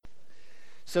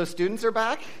So students are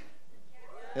back?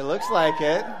 It looks like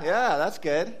it. Yeah, that's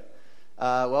good.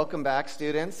 Welcome back,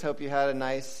 students. Hope you had a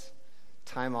nice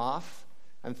time off.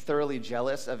 I'm thoroughly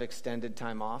jealous of extended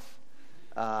time off.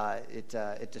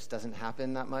 It just doesn't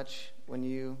happen that much when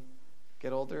you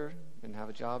get older and have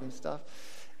a job and stuff.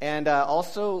 And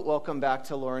also, welcome back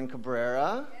to Lauren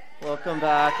Cabrera. Welcome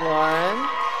back, Lauren.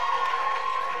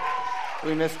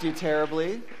 We missed you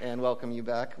terribly, and welcome you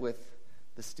back with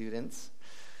the students.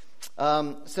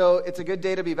 So it's a good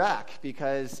day to be back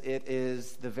because it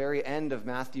is the very end of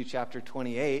Matthew chapter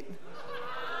 28.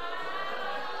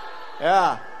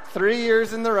 Yeah, 3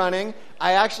 years in the running.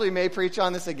 I actually may preach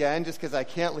on this again just because I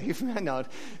can't leave. No,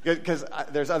 because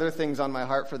there's other things on my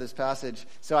heart for this passage.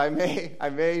 So I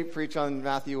may preach on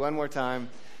Matthew one more time.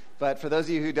 But for those of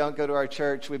you who don't go to our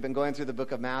church, we've been going through the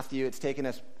book of Matthew. It's taken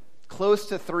us close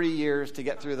to 3 years to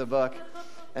get through the book,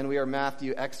 and we are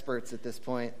Matthew experts at this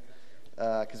point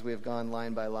because we have gone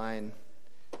line by line,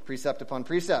 precept upon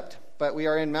precept. But we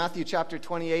are in Matthew chapter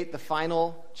 28, the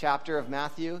final chapter of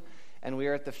Matthew, and we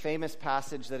are at the famous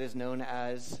passage that is known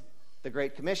as the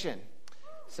Great Commission.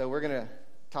 So we're going to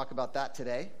talk about that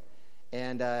today,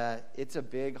 and it's a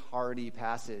big, hardy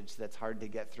passage that's hard to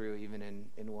get through even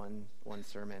in one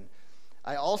sermon.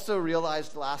 I also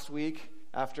realized last week,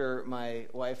 after my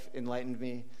wife enlightened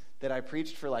me, that I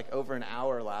preached for like over an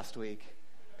hour last week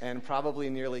and probably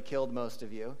nearly killed most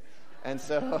of you. And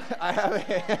so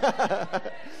I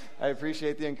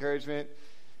appreciate the encouragement.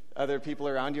 Other people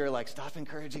around you are like, stop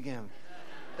encouraging him.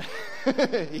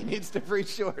 He needs to preach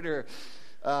shorter.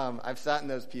 I've sat in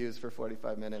those pews for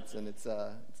 45 minutes, and it's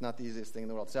not the easiest thing in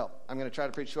the world. So I'm going to try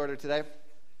to preach shorter today.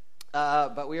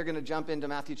 But we are going to jump into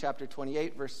Matthew chapter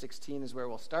 28, verse 16 is where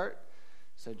we'll start.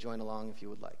 So join along if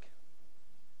you would like.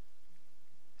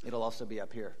 It'll also be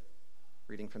up here,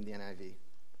 reading from the NIV.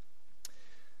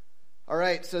 All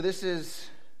right, so this is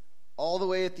all the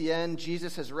way at the end.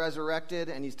 Jesus has resurrected,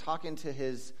 and he's talking to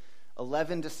his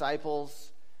 11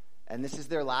 disciples, and this is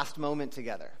their last moment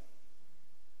together.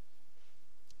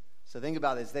 So think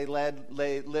about this. They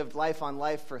lived life on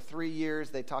life for 3 years.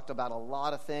 They talked about a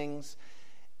lot of things,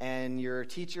 and your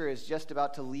teacher is just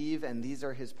about to leave, and these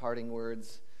are his parting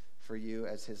words for you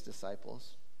as his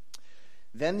disciples.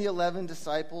 Then the 11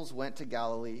 disciples went to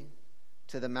Galilee,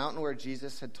 to the mountain where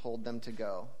Jesus had told them to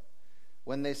go.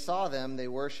 When they saw him, they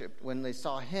worshipped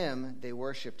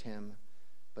him,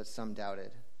 but some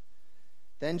doubted.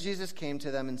 Then Jesus came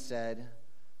to them and said,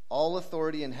 "All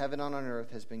authority in heaven and on earth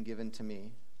has been given to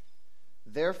me.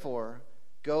 Therefore,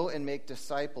 go and make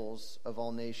disciples of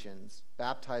all nations,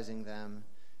 baptizing them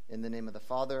in the name of the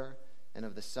Father, and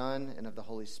of the Son, and of the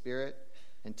Holy Spirit,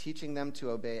 and teaching them to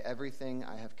obey everything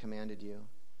I have commanded you.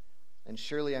 And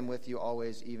surely I'm with you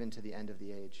always, even to the end of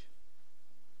the age."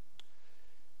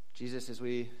 Jesus, as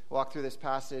we walk through this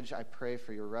passage, I pray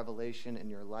for your revelation in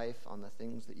your life on the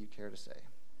things that you care to say.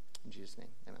 In Jesus' name,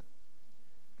 amen.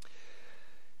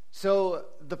 So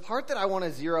the part that I want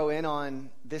to zero in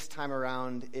on this time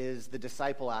around is the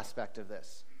disciple aspect of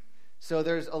this. So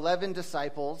there's 11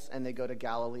 disciples, and they go to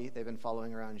Galilee. They've been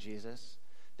following around Jesus.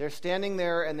 They're standing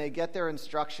there, and they get their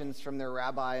instructions from their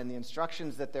rabbi, and the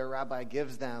instructions that their rabbi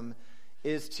gives them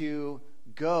is to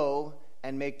go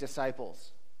and make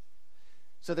disciples.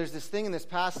 So there's this thing in this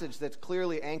passage that's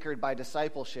clearly anchored by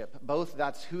discipleship. Both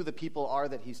that's who the people are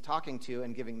that he's talking to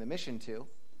and giving the mission to.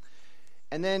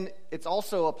 And then it's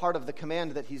also a part of the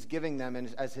command that he's giving them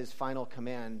as his final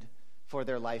command for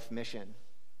their life mission.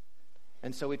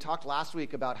 And so we talked last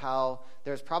week about how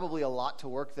there's probably a lot to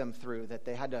work them through, that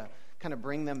they had to kind of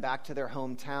bring them back to their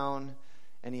hometown,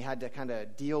 and he had to kind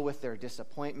of deal with their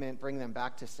disappointment, bring them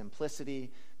back to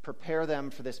simplicity, prepare them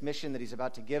for this mission that he's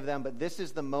about to give them. But this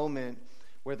is the moment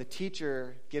where the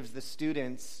teacher gives the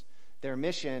students their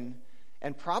mission,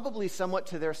 and probably somewhat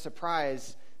to their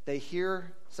surprise, they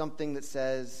hear something that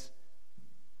says,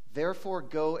 "Therefore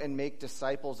go and make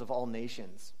disciples of all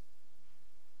nations."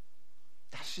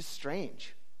 That's just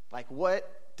strange. Like,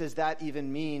 what does that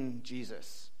even mean,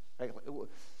 Jesus? Like,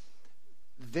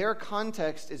 their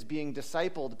context is being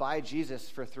discipled by Jesus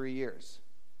for 3 years.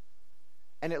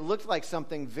 And it looked like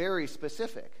something very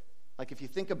specific. Like, if you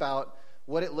think about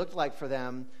what it looked like for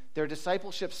them, their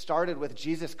discipleship started with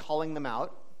Jesus calling them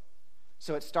out.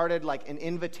 So it started like an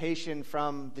invitation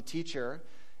from the teacher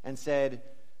and said,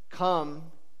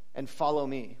 "Come and follow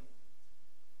me."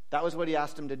 That was what he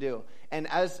asked them to do. And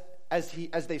as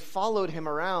they followed him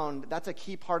around, that's a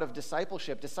key part of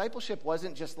discipleship. Discipleship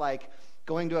wasn't just like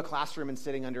going to a classroom and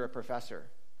sitting under a professor.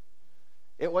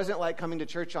 It wasn't like coming to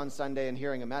church on Sunday and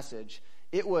hearing a message.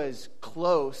 It was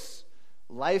close,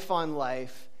 life on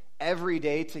life, every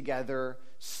day together,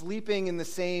 sleeping in the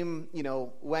same,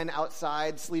 when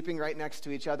outside, sleeping right next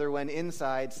to each other, when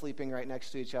inside, sleeping right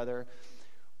next to each other.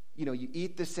 You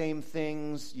eat the same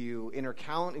things, you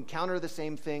encounter the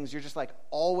same things. You're just like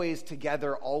always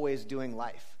together, always doing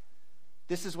life.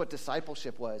 This is what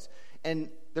discipleship was. And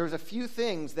there's a few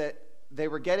things that they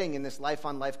were getting in this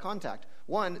life-on-life contact.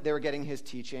 One, they were getting his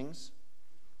teachings.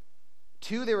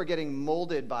 Two, they were getting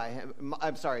molded by him.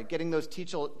 Getting those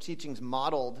teachings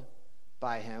modeled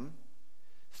by him.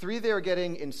 Three, they were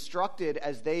getting instructed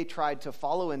as they tried to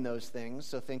follow in those things.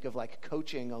 So think of like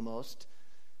coaching almost.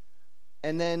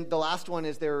 And then the last one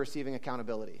is they were receiving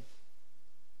accountability.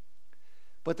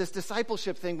 But this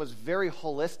discipleship thing was very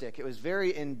holistic. It was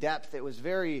very in-depth. It was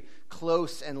very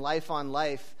close and life on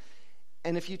life.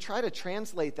 And if you try to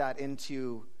translate that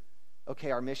into,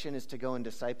 okay, our mission is to go and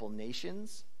disciple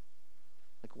nations,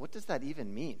 like what does that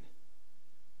even mean?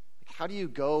 Like how do you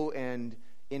go and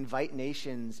invite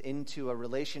nations into a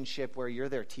relationship where you're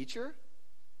their teacher?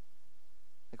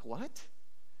 Like what?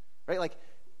 Right? Like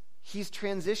he's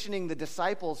transitioning the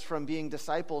disciples from being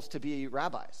disciples to be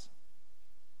rabbis.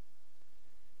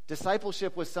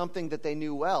 Discipleship was something that they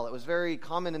knew well. It was very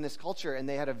common in this culture, and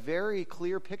they had a very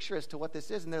clear picture as to what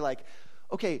this is. And they're like,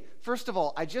 okay, first of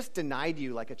all, I just denied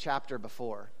you like a chapter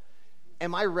before.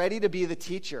 Am I ready to be the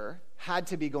teacher? Had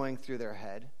to be going through their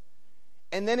head.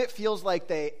 And then it feels like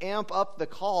they amp up the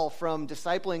call from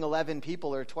discipling 11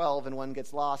 people or 12 and one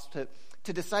gets lost to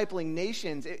discipling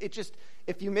nations. It just,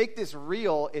 if you make this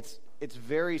real, it's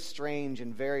very strange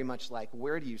and very much like,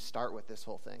 where do you start with this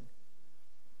whole thing?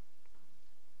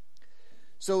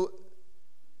 So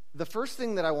the first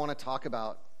thing that I want to talk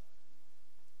about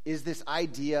is this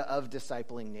idea of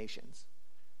discipling nations.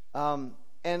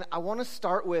 And I want to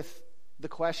start with the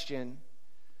question,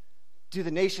 do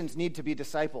the nations need to be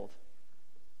discipled?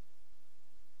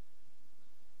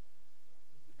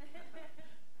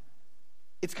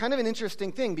 It's kind of an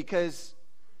interesting thing because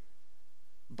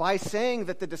by saying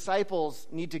that the disciples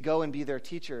need to go and be their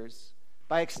teachers,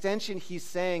 by extension, he's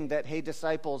saying that, hey,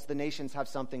 disciples, the nations have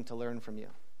something to learn from you.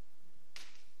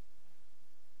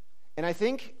 And I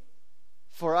think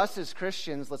for us as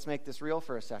Christians, let's make this real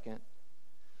for a second.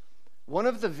 One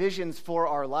of the visions for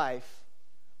our life,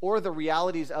 or the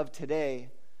realities of today,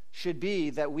 should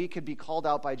be that we could be called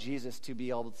out by Jesus to be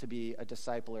able to be a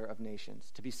discipler of nations,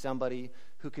 to be somebody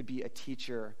who could be a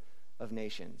teacher of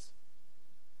nations.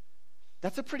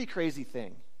 That's a pretty crazy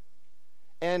thing.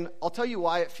 And I'll tell you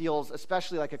why it feels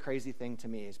especially like a crazy thing to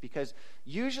me is because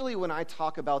usually when I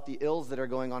talk about the ills that are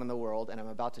going on in the world, and I'm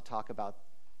about to talk about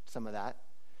some of that,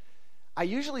 I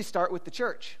usually start with the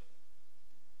church.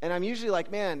 And I'm usually like,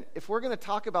 man, if we're going to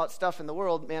talk about stuff in the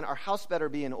world, man, our house better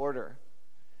be in order.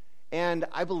 And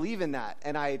I believe in that,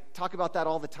 and I talk about that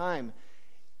all the time.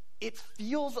 It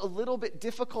feels a little bit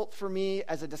difficult for me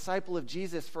as a disciple of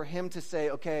Jesus for him to say,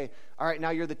 okay, all right,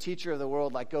 now you're the teacher of the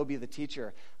world, like go be the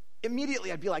teacher.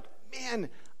 Immediately I'd be like, man,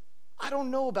 I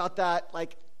don't know about that.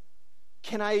 Like,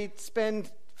 can I spend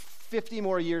 50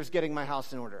 more years getting my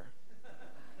house in order?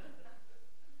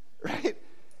 Right?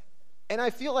 And I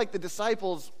feel like the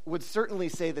disciples would certainly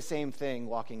say the same thing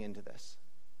walking into this.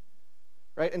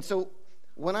 Right? And so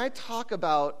when I talk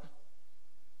about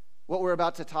what we're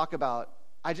about to talk about,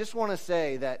 I just want to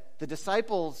say that the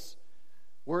disciples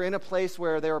were in a place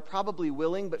where they were probably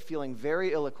willing but feeling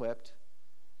very ill-equipped.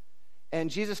 And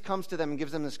Jesus comes to them and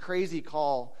gives them this crazy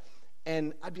call.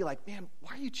 And I'd be like, man,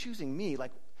 why are you choosing me?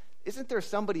 Like, isn't there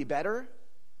somebody better?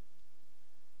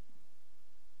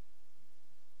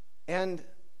 And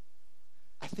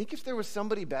I think if there was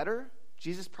somebody better,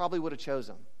 Jesus probably would have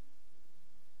chosen them.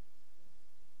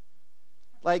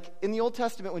 Like in the Old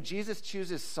Testament, when Jesus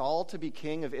chooses Saul to be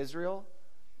king of Israel,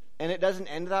 and it doesn't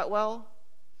end that well,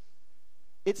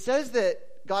 it says that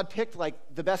God picked like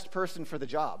the best person for the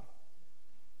job.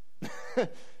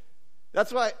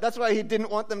 That's why he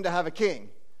didn't want them to have a king,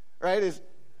 right?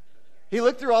 He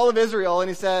looked through all of Israel and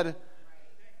he said,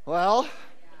 well,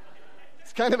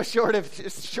 it's kind of a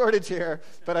shortage here,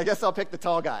 but I guess I'll pick the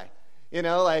tall guy.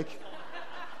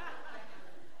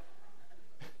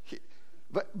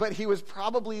 But he was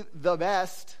probably the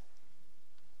best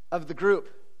of the group.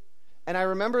 And I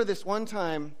remember this one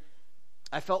time,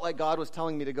 I felt like God was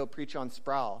telling me to go preach on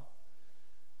Sproul.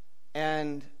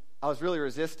 And I was really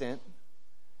resistant.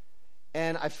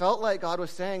 And I felt like God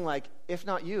was saying, like, if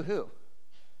not you, who?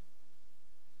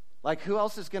 Like, who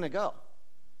else is going to go?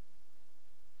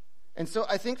 And so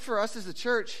I think for us as a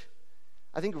church,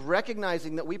 I think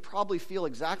recognizing that we probably feel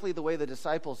exactly the way the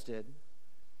disciples did.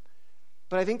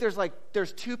 But I think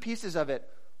there's two pieces of it.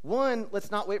 One,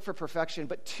 let's not wait for perfection.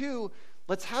 But two,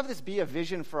 let's have this be a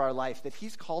vision for our life, that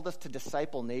he's called us to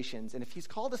disciple nations. And if he's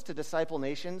called us to disciple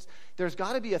nations, there's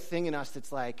got to be a thing in us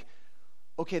that's like,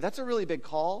 okay, that's a really big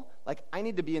call. Like, I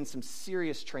need to be in some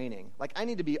serious training. Like, I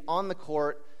need to be on the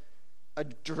court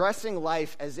addressing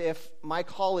life as if my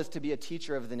call is to be a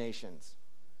teacher of the nations.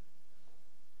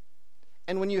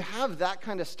 And when you have that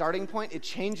kind of starting point, it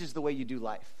changes the way you do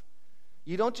life.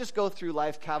 You don't just go through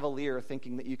life cavalier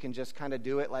thinking that you can just kind of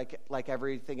do it like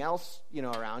everything else,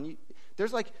 around.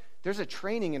 There's a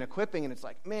training and equipping, and it's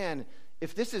like, man,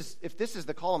 if this is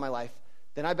the call of my life,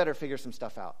 then I better figure some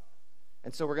stuff out.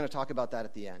 And so we're going to talk about that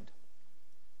at the end.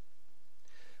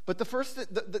 But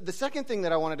the second thing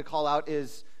that I wanted to call out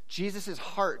is Jesus'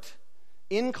 heart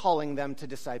in calling them to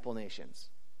disciple nations.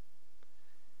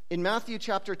 In Matthew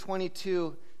chapter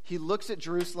 22, he looks at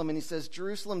Jerusalem and he says,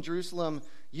 "Jerusalem, Jerusalem,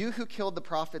 you who killed the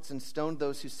prophets and stoned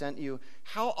those who sent you,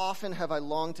 how often have I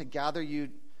longed to gather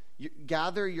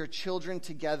your children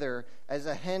together as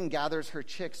a hen gathers her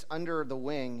chicks under the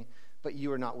wing, but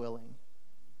you are not willing.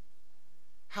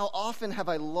 How often have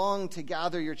I longed to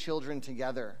gather your children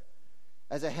together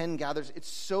as a hen gathers." It's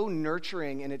so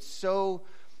nurturing and it's so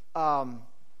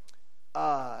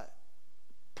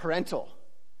parental,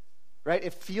 right?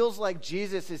 It feels like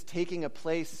Jesus is taking a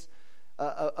place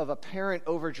of a parent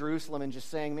over Jerusalem and just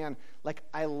saying, man, like,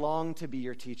 I long to be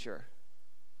your teacher.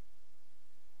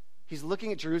 He's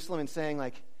looking at Jerusalem and saying,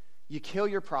 like, you kill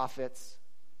your prophets,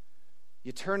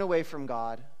 you turn away from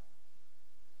God,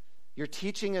 your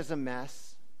teaching is a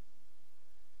mess,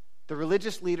 the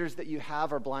religious leaders that you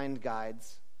have are blind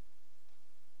guides.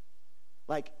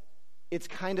 Like, it's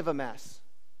kind of a mess.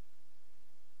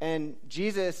 And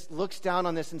Jesus looks down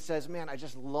on this and says, man, I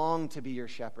just long to be your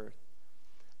shepherd.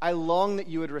 I long that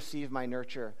you would receive my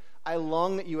nurture. I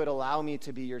long that you would allow me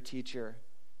to be your teacher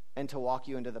and to walk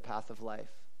you into the path of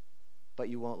life. But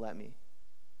you won't let me.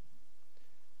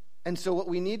 And so what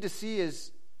we need to see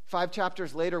is 5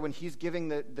 chapters later when he's giving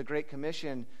the Great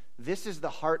Commission, this is the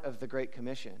heart of the Great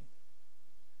Commission.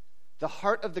 The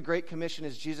heart of the Great Commission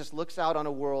is Jesus looks out on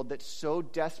a world that so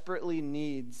desperately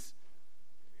needs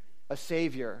a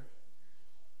Savior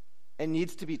and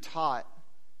needs to be taught.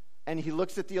 And he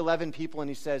looks at the 11 people and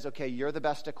he says, okay, you're the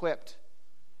best equipped.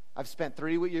 I've spent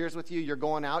 3 years with you. You're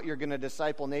going out. You're going to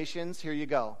disciple nations. Here you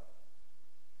go.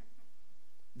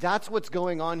 That's what's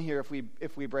going on here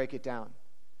if we break it down.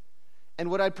 And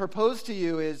what I'd propose to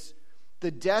you is the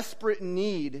desperate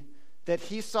need that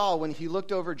he saw when he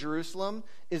looked over Jerusalem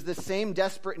is the same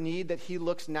desperate need that he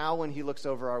looks now when he looks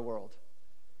over our world.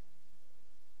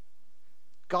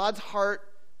 God's heart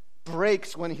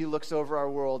breaks when he looks over our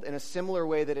world in a similar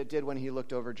way that it did when he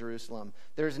looked over Jerusalem.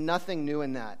 There's nothing new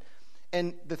in that.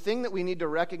 And the thing that we need to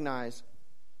recognize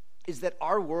is that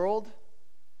our world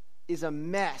is a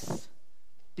mess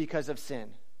because of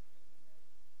sin.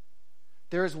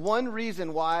 There is one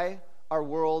reason why our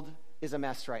world is a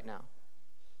mess right now,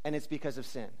 and it's because of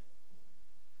sin.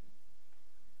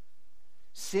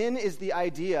 Sin is the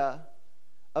idea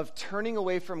of turning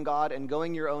away from God and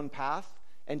going your own path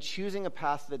and choosing a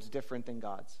path that's different than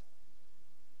God's.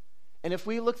 And if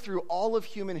we look through all of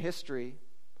human history,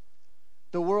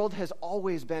 the world has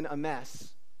always been a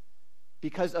mess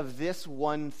because of this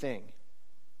one thing.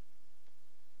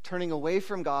 Turning away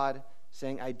from God,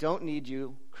 saying, I don't need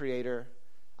you, Creator.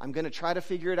 I'm going to try to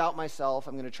figure it out myself.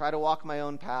 I'm going to try to walk my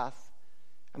own path.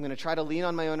 I'm going to try to lean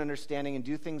on my own understanding and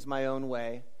do things my own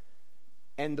way.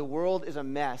 And the world is a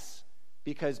mess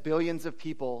because billions of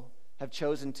people have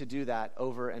chosen to do that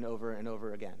over and over and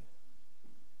over again,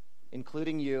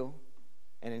 including you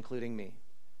and including me.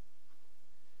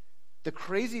 The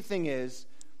crazy thing is,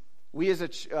 we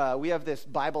have this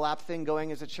Bible app thing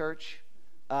going as a church,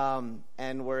 and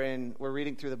we're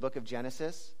reading through the book of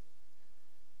Genesis.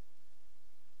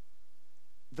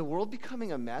 The world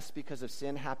becoming a mess because of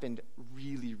sin happened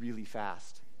really, really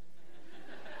fast.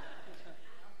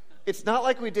 It's not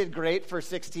like we did great for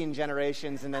 16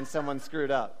 generations and then someone screwed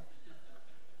up.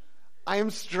 I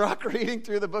am struck reading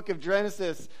through the book of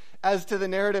Genesis as to the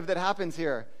narrative that happens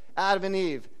here. Adam and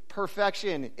Eve,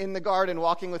 perfection in the garden,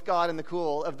 walking with God in the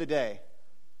cool of the day.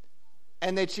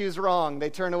 And they choose wrong. They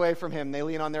turn away from him. They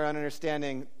lean on their own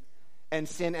understanding, and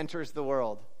sin enters the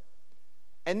world.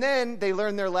 And then they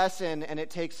learn their lesson, and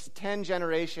it takes 10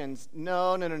 generations.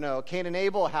 No. Cain and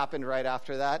Abel happened right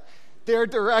after that. They're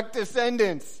direct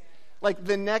descendants. Like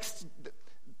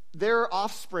their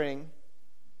offspring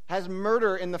has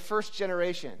murder in the first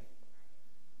generation.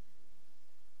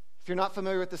 If you're not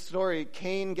familiar with the story,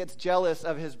 Cain gets jealous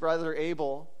of his brother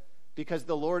Abel because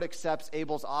the Lord accepts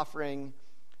Abel's offering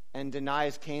and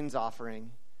denies Cain's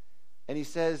offering. And he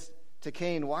says to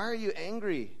Cain, why are you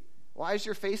angry? Why is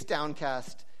your face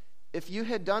downcast? If you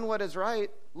had done what is right,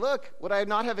 look, would I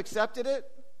not have accepted it?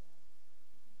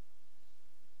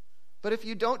 But if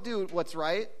you don't do what's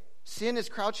right, sin is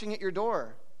crouching at your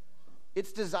door.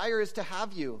 Its desire is to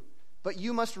have you, but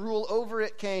you must rule over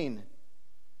it, Cain.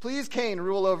 Please, Cain,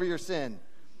 rule over your sin.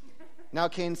 Now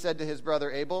Cain said to his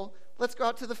brother Abel, let's go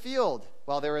out to the field.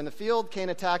 While they were in the field, Cain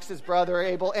attacks his brother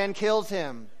Abel and kills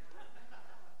him.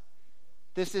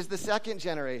 This is the second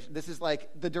generation. This is like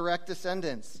the direct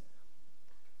descendants.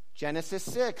 Genesis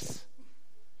 6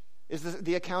 is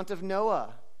the account of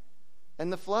Noah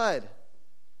and the flood.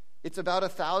 It's about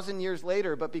 1,000 years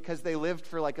later, but because they lived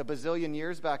for like a bazillion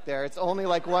years back there, it's only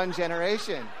like one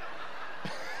generation.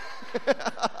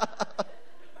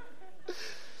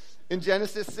 In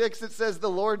Genesis 6, it says, the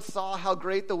Lord saw how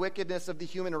great the wickedness of the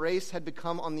human race had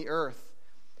become on the earth,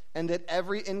 and that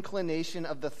every inclination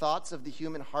of the thoughts of the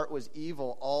human heart was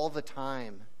evil all the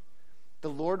time. The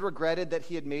Lord regretted that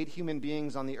he had made human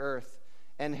beings on the earth,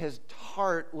 and his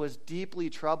heart was deeply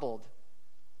troubled.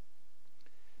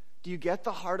 Do you get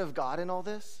the heart of God in all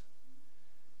this?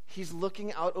 He's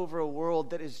looking out over a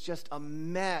world that is just a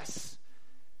mess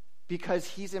because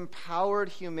he's empowered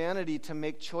humanity to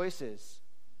make choices.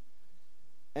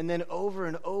 And then over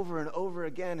and over and over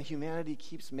again, humanity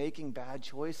keeps making bad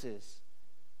choices.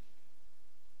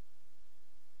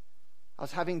 I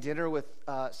was having dinner with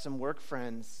some work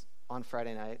friends on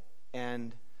Friday night,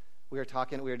 and we were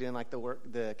doing like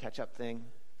the catch-up thing.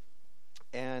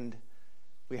 And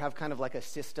we have kind of like a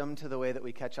system to the way that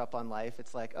we catch up on life.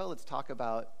 It's like, oh, let's talk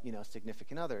about,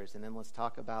 significant others, and then let's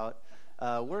talk about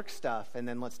work stuff, and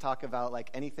then let's talk about like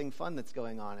anything fun that's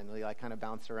going on, and we like kind of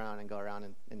bounce around and go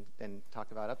around and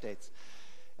talk about updates.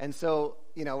 And so,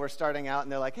 we're starting out,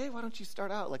 and they're like, hey, why don't you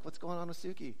start out? Like, what's going on with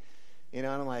Suki? And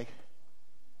I'm like,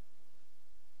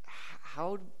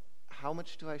 how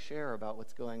much do I share about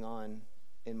what's going on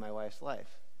in my wife's life?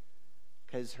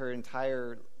 Because her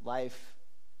entire life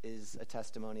is a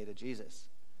testimony to Jesus.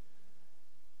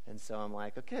 And so I'm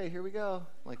like, okay, here we go.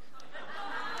 I'm like,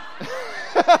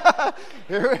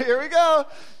 here we go.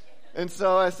 And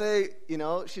so I say,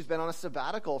 she's been on a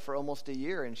sabbatical for almost a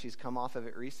year, and she's come off of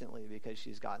it recently because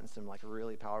she's gotten some like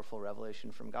really powerful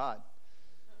revelation from God.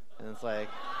 And it's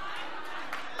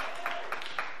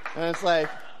like,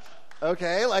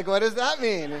 okay, like what does that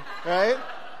mean, right?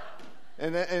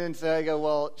 And so I go,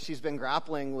 well, she's been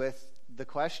grappling with the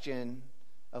question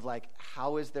of like,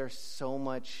 how is there so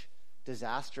much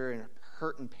disaster and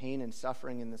hurt and pain and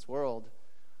suffering in this world?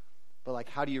 But like,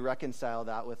 how do you reconcile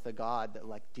that with the God that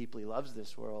like deeply loves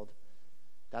this world?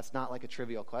 That's not like a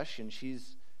trivial question.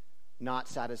 She's not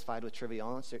satisfied with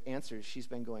trivial answers. She's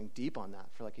been going deep on that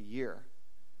for like a year,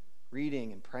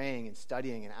 reading and praying and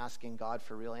studying and asking God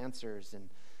for real answers. And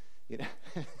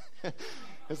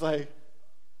it's like,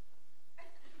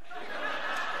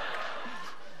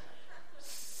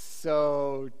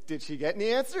 so did she get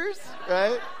any answers,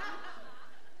 right?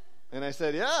 And I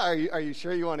said, yeah, are you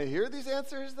sure you want to hear these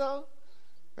answers, though?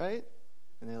 Right?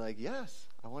 And they're like, yes,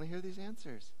 I want to hear these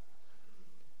answers.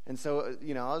 And so,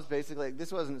 I was basically, like,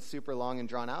 this wasn't super long and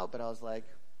drawn out, but I was like,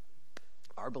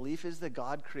 our belief is that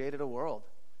God created a world.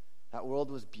 That world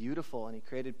was beautiful, and he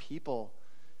created people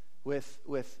with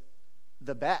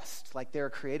the best, like they were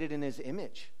created in his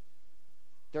image.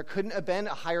 There couldn't have been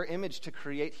a higher image to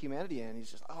create humanity in.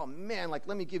 He's just, oh man, like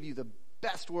let me give you the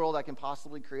best world I can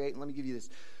possibly create, and let me give you this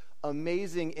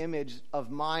amazing image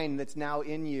of mine that's now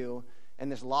in you,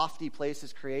 and this lofty place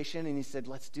is creation. And he said,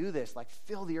 let's do this, like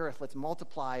fill the earth, let's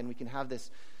multiply, and we can have this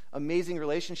amazing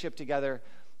relationship together.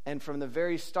 And from the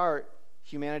very start,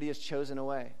 humanity has chosen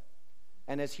away.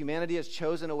 And as humanity has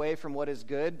chosen away from what is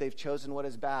good, they've chosen what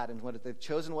is bad. And what they've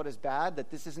chosen what is bad,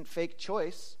 that this isn't fake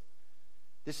choice.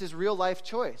 This is real life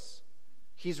choice.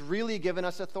 He's really given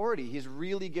us authority. He's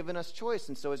really given us choice.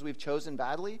 And so as we've chosen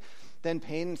badly, then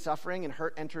pain and suffering and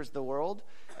hurt enters the world.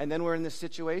 And then we're in this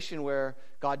situation where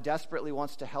God desperately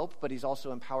wants to help, but he's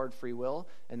also empowered free will.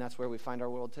 And that's where we find our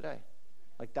world today.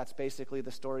 Like that's basically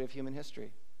the story of human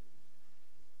history.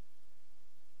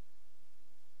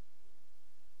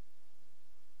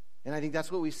 And I think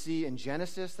that's what we see in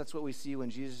Genesis. That's what we see when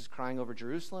Jesus is crying over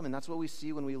Jerusalem. And that's what we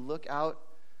see when we look out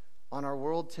on our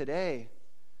world today.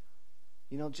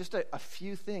 Just a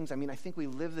few things. I mean, I think we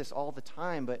live this all the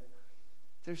time, but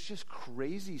there's just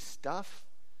crazy stuff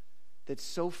that's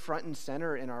so front and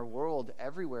center in our world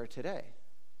everywhere today.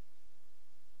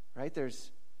 Right?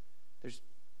 There's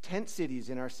tent cities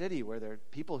in our city where there are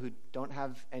people who don't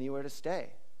have anywhere to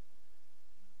stay.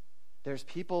 There's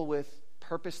people with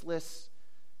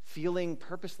feeling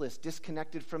purposeless,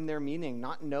 disconnected from their meaning,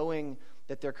 not knowing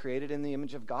that they're created in the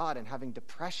image of God, and having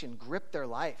depression grip their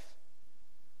life.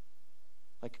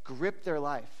 like grip their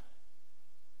life.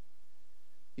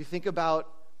 You think about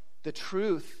the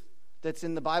truth that's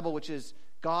in the Bible, which is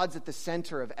God's at the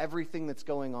center of everything that's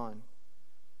going on.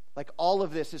 Like all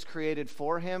of this is created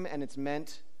for him, and it's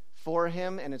meant for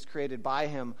him, and it's created by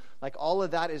him. Like all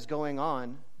of that is going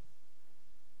on.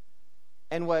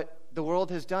 And what the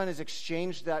world has done is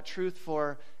exchanged that truth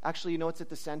for, actually, you know what's at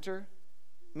the center?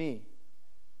 Me.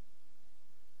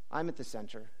 I'm at the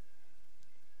center.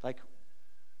 Like,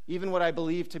 even what I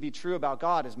believe to be true about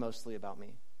God is mostly about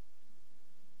me.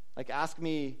 Like, ask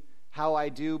me how I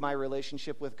do my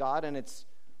relationship with God, and it's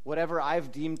whatever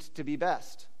I've deemed to be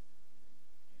best.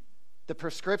 The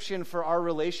prescription for our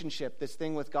relationship, this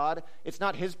thing with God, it's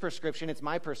not his prescription, it's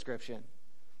my prescription.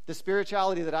 The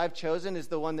spirituality that I've chosen is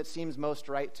the one that seems most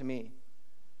right to me.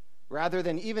 Rather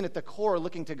than even at the core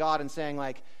looking to God and saying,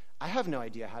 like, I have no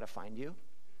idea how to find you.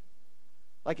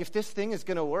 Like, if this thing is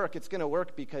going to work, it's going to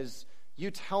work because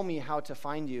you tell me how to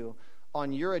find you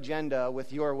on your agenda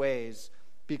with your ways,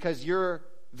 because your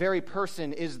very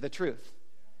person is the truth.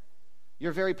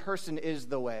 Your very person is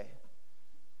the way.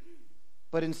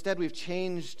 But instead, we've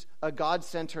changed a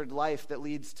God-centered life that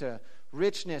leads to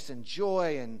richness and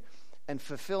joy and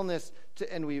fulfillment,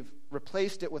 and we've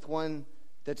replaced it with one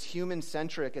that's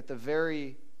human-centric at the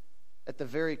very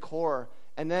core.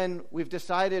 And then we've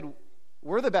decided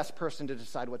we're the best person to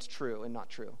decide what's true and not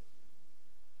true.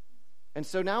 And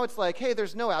so now it's like, hey,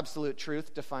 there's no absolute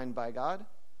truth defined by God.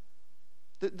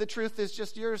 The truth is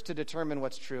just yours to determine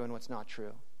what's true and what's not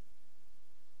true.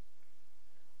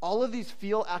 All of these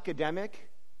feel academic.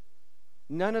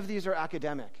 None of these are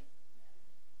academic.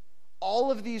 All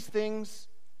of these things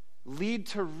lead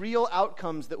to real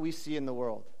outcomes that we see in the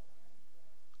world.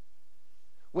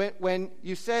 When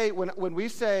we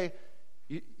say,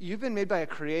 you've been made by a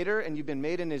creator and you've been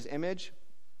made in his image,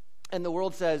 and the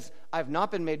world says, I've not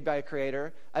been made by a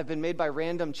creator, I've been made by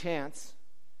random chance,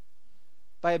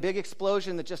 by a big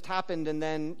explosion that just happened, and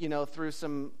then, through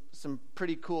some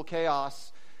pretty cool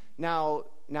chaos, now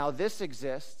this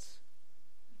exists.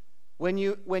 When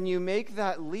you make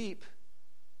that leap,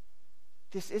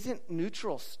 this isn't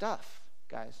neutral stuff,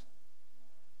 guys.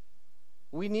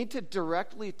 We need to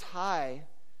directly tie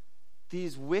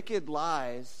these wicked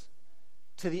lies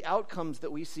to the outcomes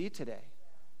that we see today.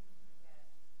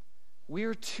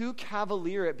 We're too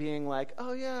cavalier at being like,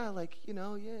 oh yeah,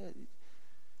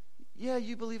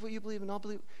 you believe what you believe and I'll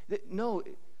believe. No,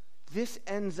 this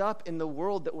ends up in the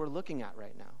world that we're looking at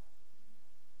right now.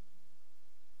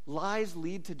 Lies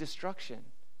lead to destruction.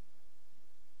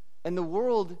 And the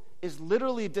world is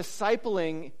literally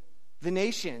discipling the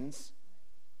nations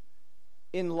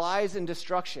in lies and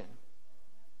destruction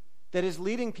that is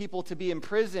leading people to be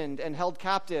imprisoned and held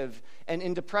captive and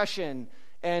in depression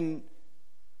and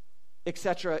et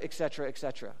cetera, et cetera, et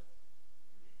cetera.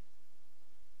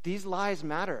 These lies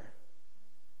matter.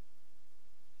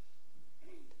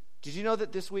 Did you know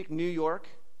that this week New York,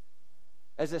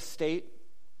 as a state,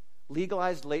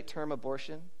 legalized late-term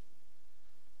abortion?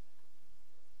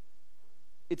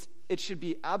 It should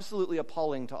be absolutely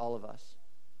appalling to all of us.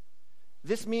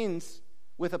 This means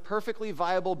with a perfectly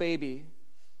viable baby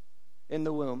in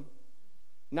the womb,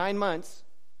 9 months,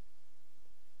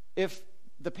 if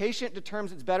the patient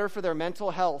determines it's better for their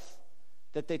mental health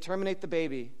that they terminate the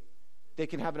baby, they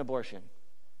can have an abortion.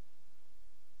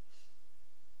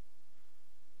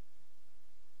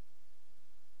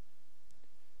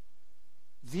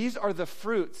 These are the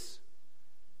fruits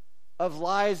of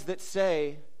lies that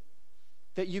say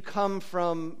that you come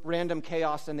from random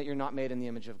chaos and that you're not made in the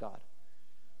image of God.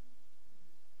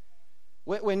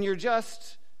 When you're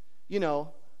just,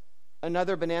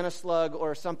 another banana slug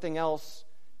or something else,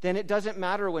 then it doesn't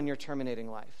matter when you're terminating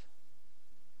life.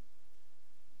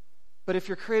 But if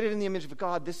you're created in the image of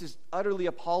God, this is utterly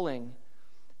appalling.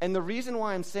 And the reason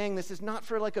why I'm saying this is not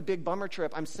for like a big bummer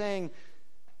trip. I'm saying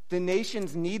the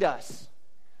nations need us.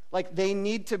 Like we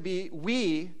need to be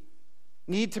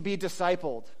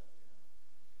discipled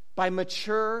by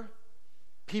mature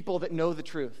people that know the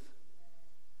truth.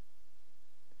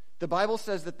 The Bible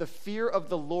says that the fear of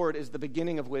the Lord is the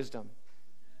beginning of wisdom.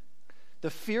 The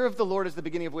fear of the Lord is the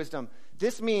beginning of wisdom.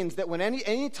 This means that when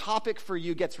any topic for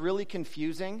you gets really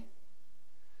confusing,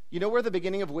 you know where the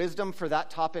beginning of wisdom for that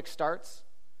topic starts?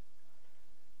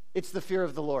 It's the fear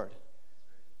of the Lord.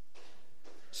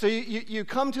 So you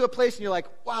come to a place and you're like,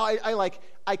 wow,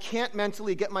 I can't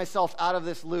mentally get myself out of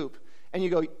this loop. And you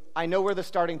go, I know where the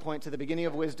starting point to the beginning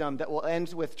of wisdom that will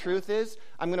end with truth is.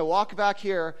 I'm going to walk back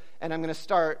here and I'm going to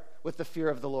start with the fear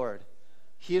of the Lord.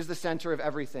 He is the center of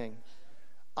everything.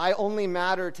 I only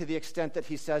matter to the extent that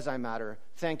he says I matter.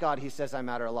 Thank God he says I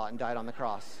matter a lot and died on the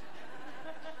cross.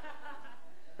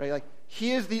 Right? Like,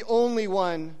 he is the only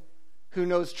one who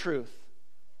knows truth.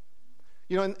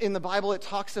 You know, in the Bible, it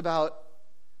talks about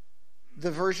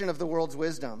the version of the world's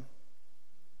wisdom.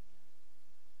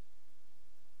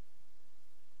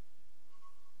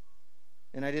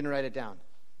 And I didn't write it down.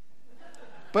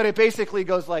 But it basically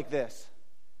goes like this.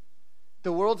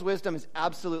 The world's wisdom is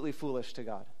absolutely foolish to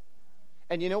God.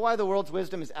 And you know why the world's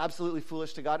wisdom is absolutely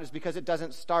foolish to God? Is because it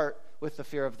doesn't start with the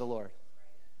fear of the Lord.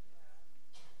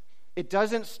 It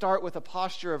doesn't start with a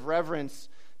posture of reverence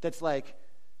that's like,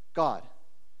 God,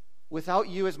 without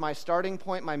you as my starting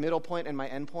point, my middle point, and my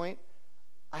end point,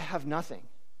 I have nothing.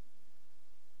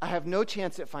 I have no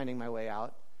chance at finding my way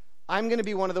out. I'm going to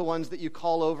be one of the ones that you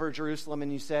call over Jerusalem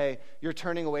and you say, you're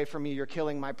turning away from me, you're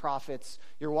killing my prophets,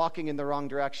 you're walking in the wrong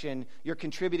direction, you're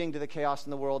contributing to the chaos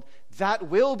in the world. That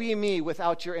will be me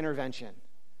without your intervention.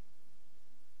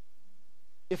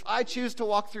 If I choose to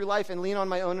walk through life and lean on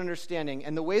my own understanding,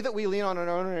 and the way that we lean on our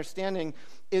own understanding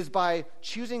is by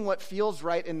choosing what feels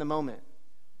right in the moment.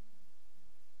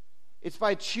 It's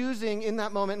by choosing in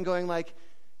that moment and going like,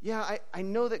 yeah, I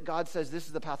know that God says this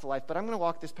is the path of life, but I'm going to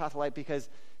walk this path of life because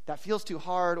that feels too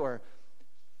hard, or,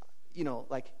 you know,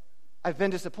 like I've been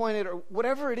disappointed, or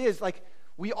whatever it is. Like,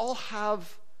 we all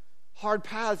have hard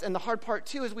paths, and the hard part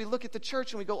too is we look at the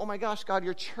church and we go, oh my gosh, God,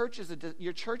 your church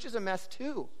is a mess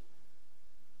too.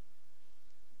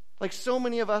 Like, so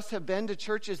many of us have been to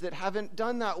churches that haven't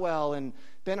done that well and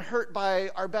been hurt by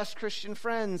our best Christian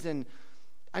friends, and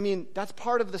I mean, that's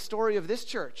part of the story of this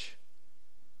church.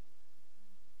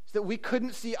 Is that we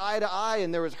couldn't see eye to eye,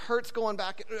 and there was hurts going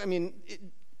back. I mean,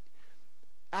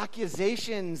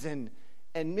 accusations and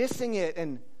missing it,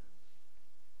 and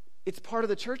it's part of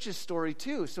the church's story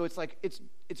too. So it's like it's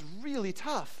really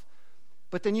tough.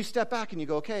 But then you step back and you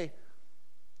go, okay,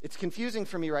 it's confusing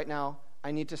for me right now.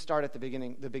 I need to start at the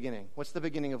beginning. The beginning. What's the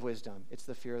beginning of wisdom? It's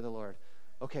the fear of the Lord.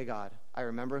 Okay, God, I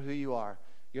remember who you are.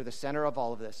 You're the center of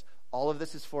all of this. All of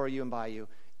this is for you and by you.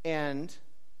 And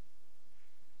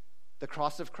the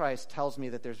cross of Christ tells me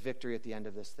that there's victory at the end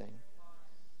of this thing.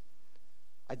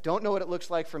 I don't know what it looks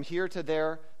like from here to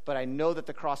there, but I know that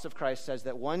the cross of Christ says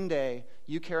that one day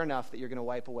you care enough that you're going to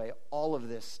wipe away all of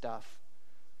this stuff.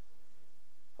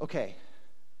 Okay,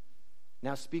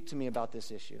 now speak to me about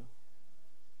this issue.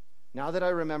 Now that I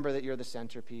remember that you're the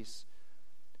centerpiece,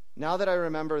 now that I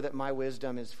remember that my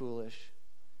wisdom is foolish,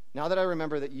 now that I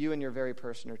remember that you and your very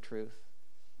person are truth,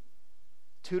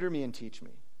 tutor me and teach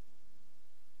me.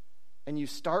 And you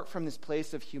start from this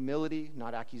place of humility,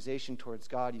 not accusation towards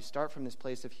God. You start from this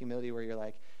place of humility where you're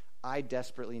like, I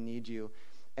desperately need you.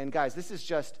 And guys, this is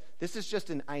just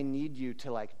an I need you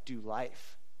to like do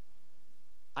life.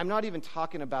 I'm not even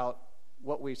talking about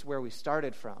where we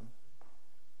started from,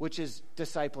 which is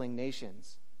discipling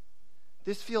nations.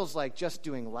 This feels like just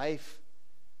doing life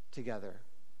together.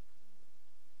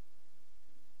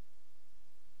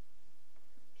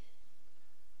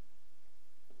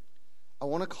 I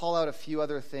want to call out a few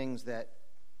other things that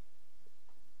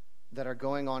are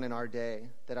going on in our day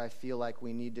that I feel like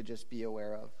we need to just be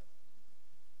aware of.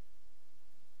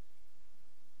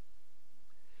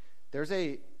 There's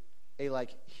a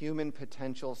like human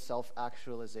potential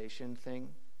self-actualization thing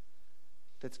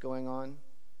that's going on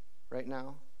right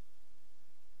now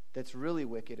that's really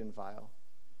wicked and vile.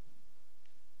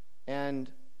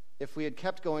 And if we had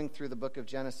kept going through the book of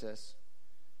Genesis,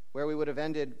 where we would have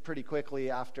ended pretty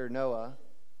quickly after Noah,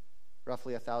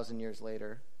 roughly 1,000 years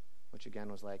later, which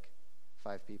again was like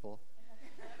 5 people.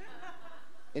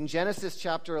 In Genesis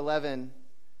chapter 11,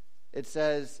 it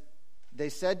says, they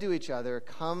said to each other,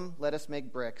 come, let us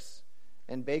make bricks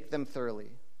and bake them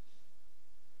thoroughly.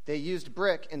 They used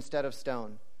brick instead of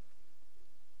stone.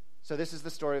 So this is the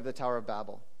story of the Tower of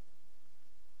Babel.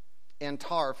 And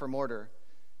tar for mortar.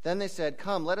 Then they said,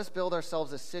 come, let us build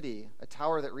ourselves a city, a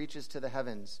tower that reaches to the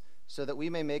heavens, so that we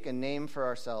may make a name for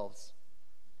ourselves.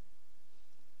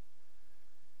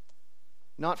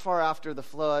 Not far after the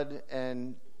flood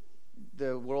and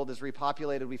the world is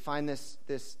repopulated, we find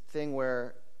this thing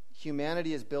where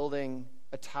humanity is building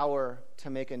a tower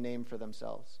to make a name for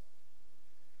themselves.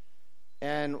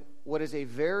 And what is a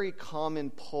very common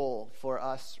pull for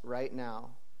us right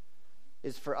now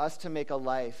is for us to make a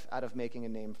life out of making a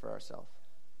name for ourselves.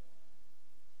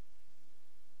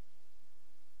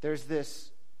 There's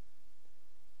this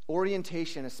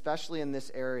orientation, especially in this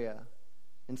area,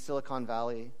 in Silicon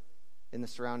Valley, in the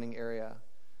surrounding area,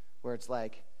 where it's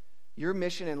like, your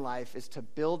mission in life is to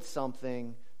build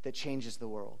something that changes the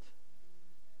world.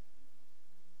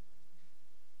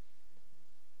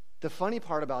 The funny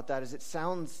part about that is it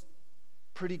sounds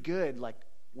pretty good, like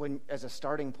as a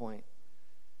starting point,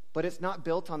 but it's not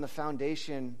built on the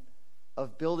foundation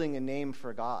of building a name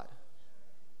for God.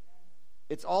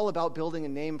 It's all about building a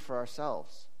name for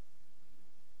ourselves.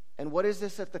 And what is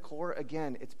this at the core?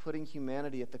 Again, it's putting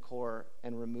humanity at the core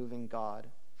and removing God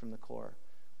from the core.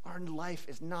 Our life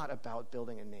is not about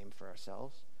building a name for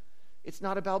ourselves. It's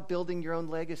not about building your own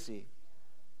legacy.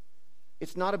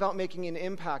 It's not about making an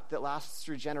impact that lasts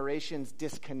through generations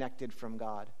disconnected from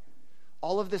God.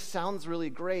 All of this sounds really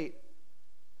great,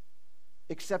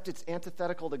 except it's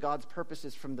antithetical to God's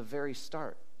purposes from the very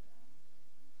start.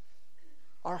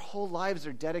 Our whole lives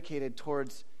are dedicated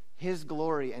towards His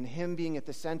glory and Him being at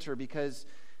the center, because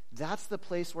that's the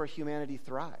place where humanity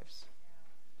thrives.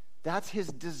 That's His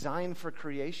design for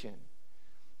creation.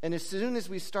 And as soon as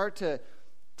we start to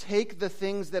take the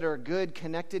things that are good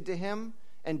connected to Him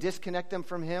and disconnect them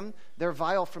from Him, they're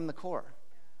vile from the core.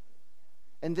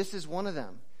 And this is one of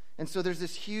them. And so there's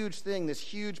this huge thing, this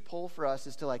huge pull for us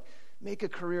is to make a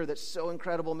career that's so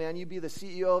incredible, man. You be the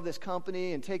CEO of this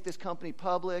company and take this company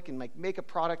public and make a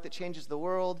product that changes the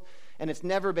world. And it's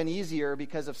never been easier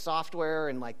because of software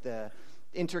and the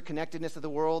interconnectedness of the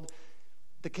world.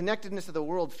 The connectedness of the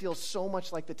world feels so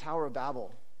much like the Tower of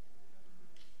Babel.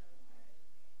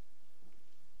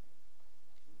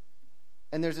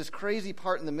 And there's this crazy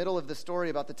part in the middle of the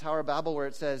story about the Tower of Babel where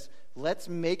it says, let's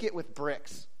make it with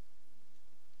bricks.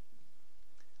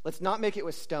 Let's not make it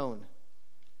with stone.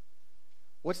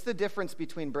 What's the difference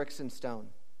between bricks and stone?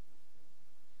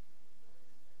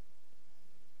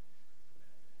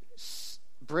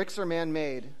 Bricks are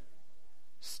man-made.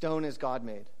 Stone is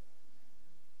God-made.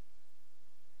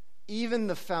 Even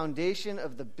the foundation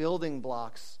of the building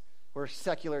blocks were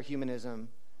secular humanism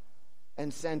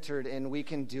and centered in we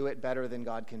can do it better than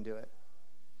God can do it.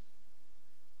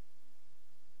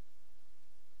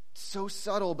 It's so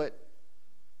subtle, but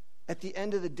at the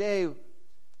end of the day,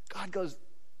 God goes,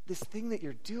 this thing that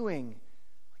you're doing,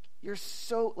 you're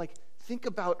so, think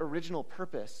about original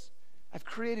purpose. I've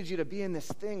created you to be in this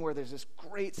thing where there's this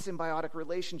great symbiotic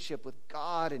relationship with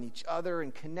God and each other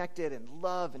and connected and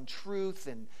love and truth,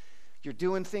 and you're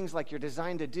doing things like you're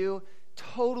designed to do.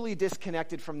 Totally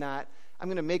disconnected from that. I'm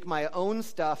going to make my own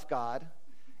stuff, God,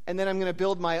 and then I'm going to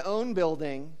build my own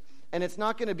building, and it's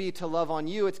not going to be to love on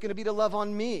you. It's going to be to love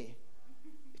on me.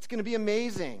 It's going to be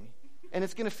amazing, and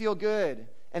it's going to feel good,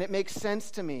 and it makes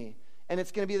sense to me, and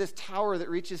it's going to be this tower that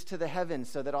reaches to the heavens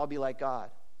so that I'll be like God.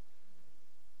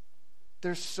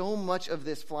 There's so much of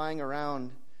this flying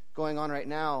around going on right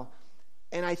now,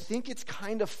 and I think it's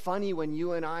kind of funny when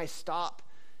you and I stop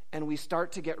and we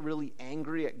start to get really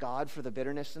angry at God for the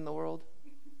bitterness in the world,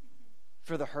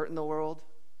 for the hurt in the world.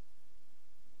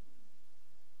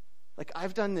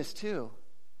 I've done this too.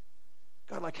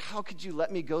 God, how could you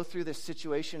let me go through this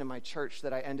situation in my church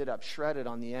that I ended up shredded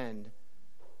on the end?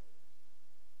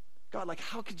 God,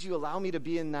 how could you allow me to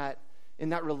be in that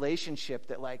relationship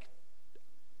that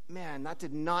man, that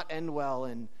did not end well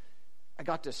and I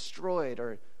got destroyed?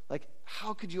 Or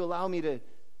how could you allow me to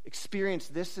experience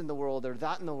this in the world or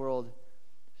that in the world?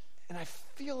 And I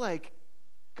feel like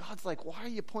God's why are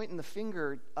you pointing the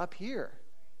finger up here?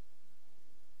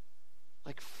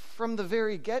 From the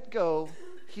very get-go,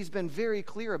 He's been very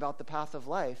clear about the path of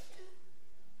life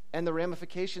and the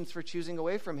ramifications for choosing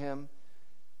away from Him.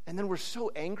 And then we're so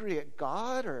angry at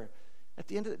God, or at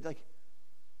the end of it,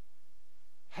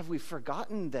 have we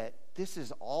forgotten that this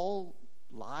is all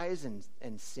lies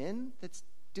and sin that's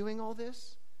doing all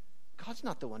this? God's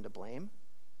not the one to blame.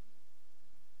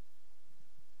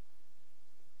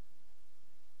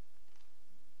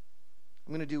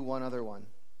 I'm going to do one other one,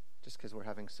 just because we're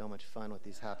having so much fun with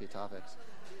these happy topics.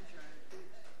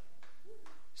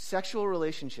 Sexual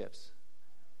relationships.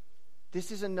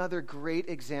 This is another great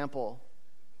example.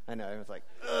 I know, everyone's like,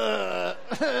 ugh.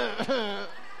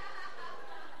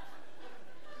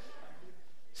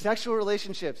 Sexual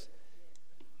relationships.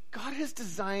 God has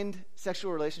designed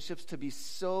sexual relationships to be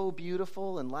so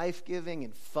beautiful and life-giving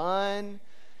and fun.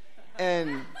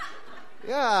 And,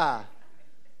 yeah,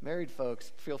 married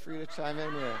folks, feel free to chime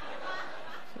in here.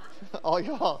 All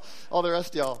y'all, all the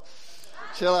rest of y'all,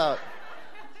 chill out.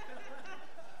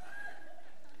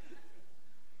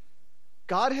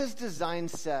 God has designed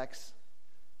sex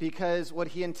because what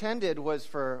He intended was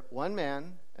for one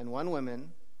man and one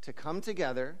woman to come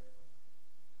together,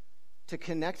 to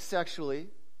connect sexually,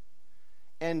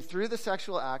 and through the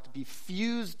sexual act be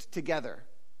fused together,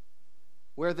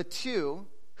 where the two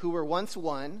who were once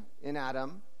one in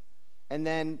Adam, and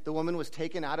then the woman was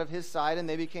taken out of his side and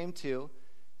they became two,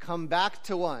 come back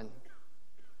to one.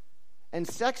 And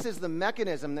sex is the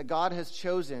mechanism that God has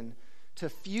chosen to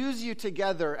fuse you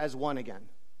together as one again.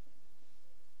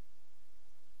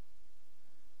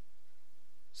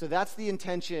 So that's the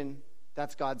intention.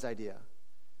 That's God's idea.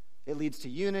 It leads to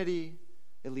unity.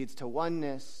 It leads to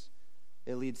oneness.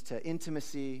 It leads to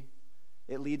intimacy.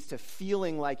 It leads to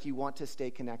feeling like you want to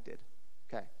stay connected.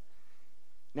 Okay.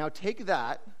 Now take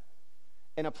that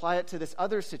and apply it to this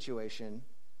other situation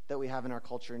that we have in our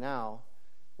culture now,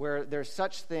 where there's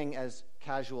such thing as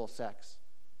casual sex.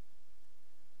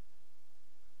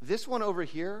 This one over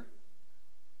here,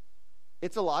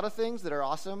 it's a lot of things that are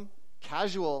awesome.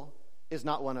 Casual is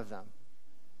not one of them.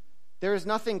 There is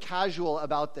nothing casual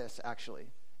about this, actually.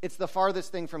 It's the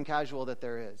farthest thing from casual that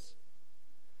there is.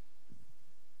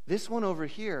 This one over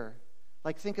here,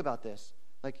 like, think about this.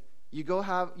 Like, you go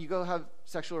have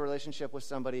sexual relationship with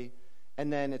somebody,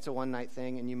 and then it's a one-night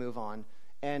thing, and you move on.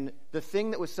 And the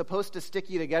thing that was supposed to stick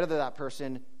you together to that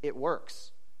person, it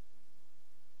works.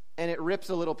 And it rips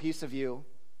a little piece of you,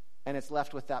 and it's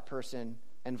left with that person,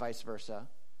 and vice versa.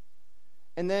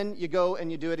 And then you go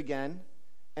and you do it again,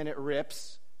 and it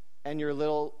rips, and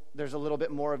there's a little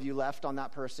bit more of you left on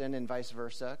that person, and vice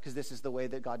versa, because this is the way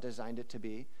that God designed it to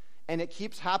be. And it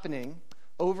keeps happening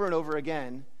over and over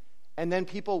again, and then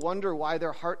people wonder why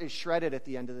their heart is shredded at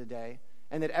the end of the day,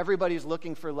 and that everybody's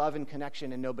looking for love and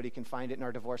connection, and nobody can find it, and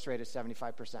our divorce rate is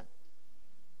 75%.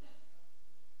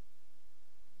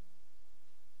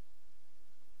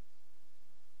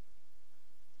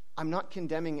 I'm not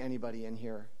condemning anybody in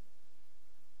here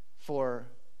for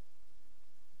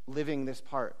living this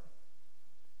part.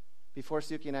 Before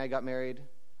Suki and I got married,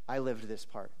 I lived this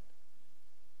part.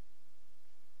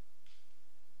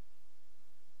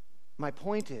 My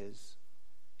point is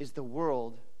the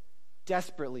world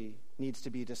desperately needs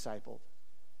to be discipled.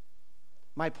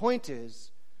 My point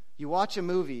is, you watch a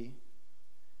movie,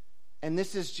 and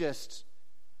this is just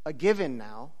a given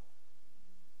now,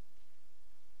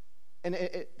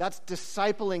 and that's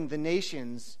discipling the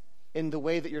nations in the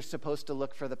way that you're supposed to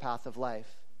look for the path of life.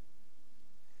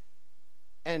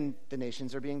 And the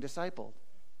nations are being discipled.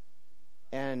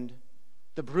 And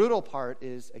the brutal part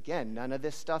is, again, none of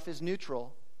this stuff is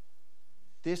neutral.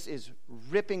 This is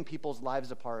ripping people's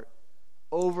lives apart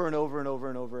over and over and over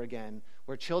and over again,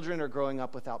 where children are growing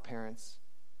up without parents.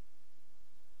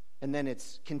 And then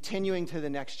it's continuing to the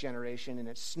next generation, and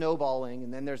it's snowballing,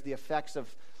 and then there's the effects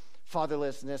of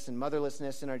fatherlessness and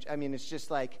motherlessness. It's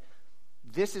just like,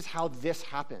 this is how this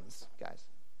happens, guys.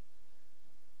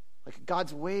 Like,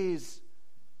 God's ways,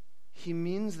 he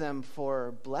means them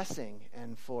for blessing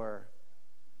and for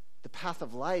the path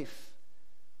of life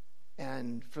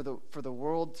and for the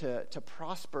world to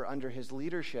prosper under his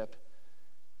leadership.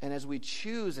 And as we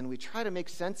choose and we try to make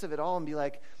sense of it all and be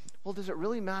like, well, does it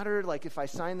really matter, like, if I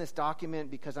sign this document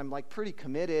because I'm, like, pretty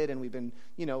committed and we've been,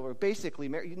 we're basically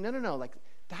married? No. Like,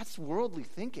 that's worldly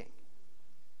thinking.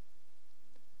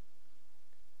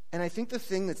 And I think the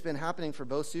thing that's been happening for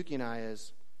both Suki and I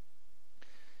is,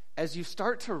 as you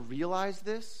start to realize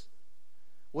this,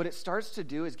 what it starts to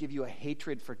do is give you a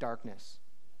hatred for darkness.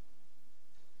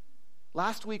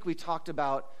 Last week we talked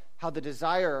about how the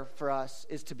desire for us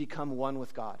is to become one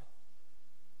with God.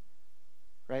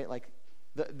 Right? Like,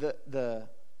 the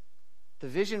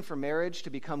vision for marriage, to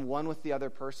become one with the other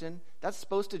person, that's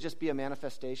supposed to just be a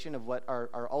manifestation of what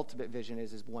our ultimate vision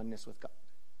is oneness with God.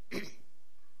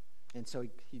 And so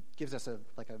he gives us a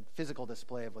physical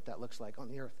display of what that looks like on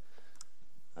the earth.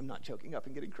 I'm not choking up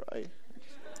and getting cry.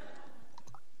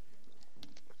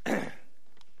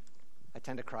 I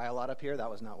tend to cry a lot up here. That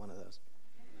was not one of those.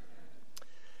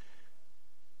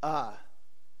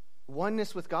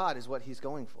 Oneness with God is what he's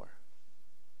going for.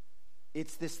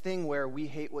 It's this thing where we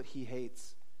hate what he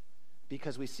hates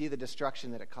because we see the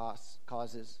destruction that it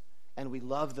causes, and we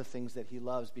love the things that he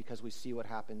loves because we see what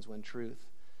happens when truth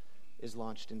is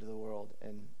launched into the world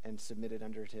and submitted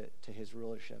under to his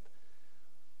rulership.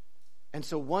 And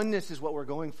so oneness is what we're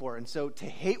going for. And so to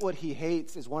hate what he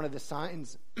hates is one of the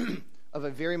signs of a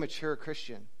very mature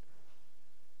Christian.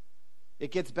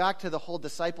 It gets back to the whole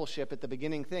discipleship at the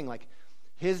beginning thing. Like,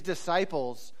 his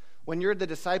disciples, when you're the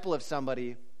disciple of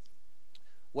somebody,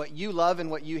 what you love and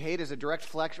what you hate is a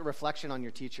direct reflection on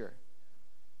your teacher.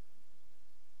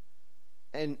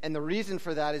 And the reason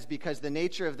for that is because the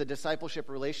nature of the discipleship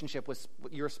relationship was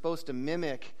you're supposed to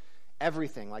mimic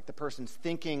everything, like the person's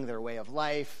thinking, their way of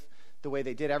life, the way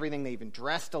they did everything. They even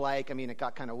dressed alike. It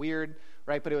got kind of weird,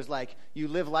 right? But it was like you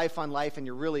live life on life and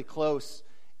you're really close.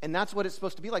 And that's what it's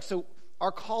supposed to be like. So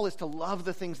our call is to love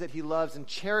the things that he loves and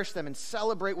cherish them and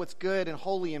celebrate what's good and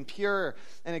holy and pure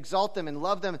and exalt them and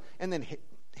love them, and then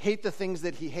hate the things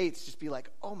that he hates. Just be like,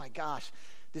 oh my gosh,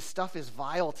 this stuff is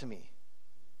vile to me.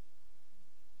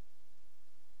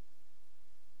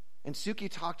 And Suki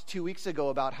talked 2 weeks ago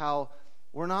about how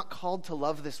we're not called to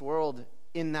love this world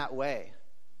in that way.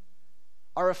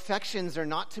 Our affections are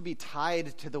not to be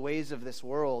tied to the ways of this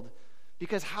world,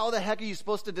 Because how the heck are you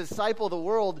supposed to disciple the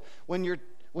world when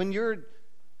you're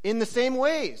in the same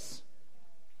ways?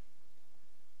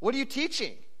 What are you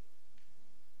teaching?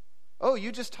 Oh,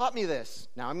 you just taught me this.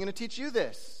 Now I'm going to teach you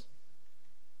this.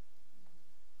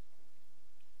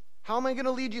 How am I going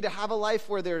to lead you to have a life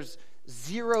where there's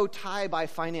zero tie by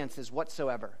finances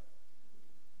whatsoever?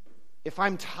 If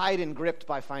I'm tied and gripped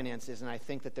by finances and I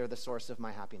think that they're the source of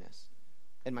my happiness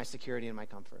and my security and my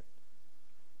comfort.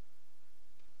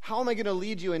 How am I going to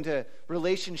lead you into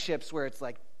relationships where it's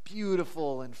like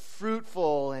beautiful and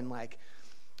fruitful and like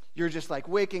you're just like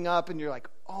waking up and you're like,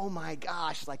 oh my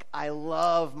gosh, like I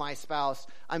love my spouse.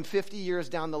 I'm 50 years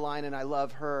down the line and I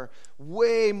love her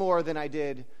way more than I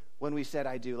did when we said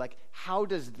I do. Like, how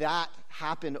does that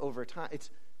happen over time?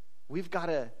 We've got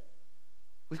to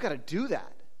do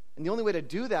that. And the only way to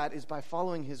do that is by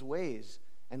following his ways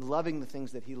and loving the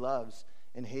things that he loves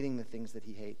and hating the things that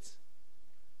he hates.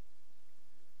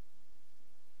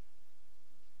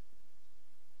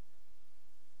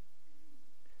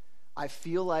 I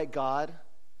feel like God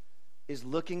is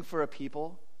looking for a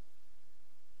people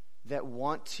that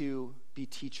want to be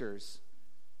teachers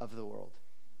of the world.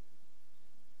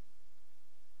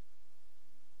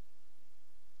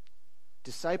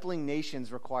 Discipling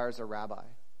nations requires a rabbi.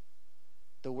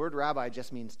 The word rabbi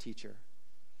just means teacher.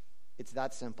 It's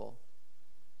that simple.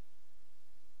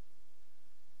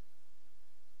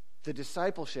 The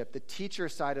discipleship, the teacher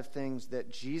side of things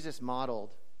that Jesus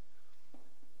modeled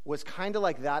was kind of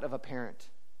like that of a parent.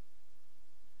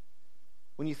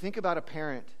 When you think about a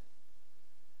parent,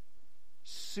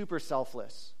 super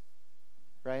selfless,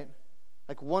 right?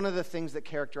 Like one of the things that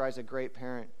characterize a great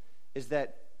parent is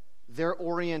that they're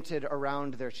oriented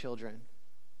around their children.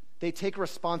 They take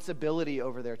responsibility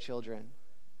over their children.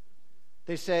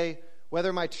 They say,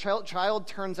 whether my child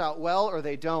turns out well or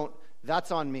they don't, that's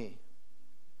on me.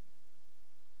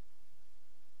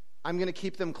 I'm going to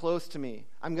keep them close to me.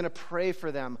 I'm going to pray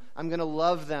for them. I'm going to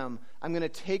love them. I'm going to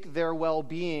take their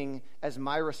well-being as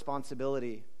my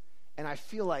responsibility. And I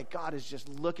feel like God is just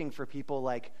looking for people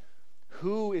like,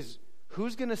 who's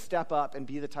going to step up and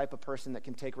be the type of person that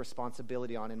can take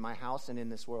responsibility on in my house and in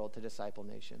this world to disciple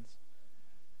nations?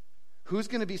 Who's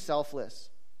going to be selfless?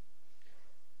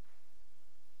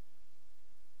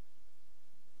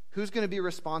 Who's going to be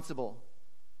responsible?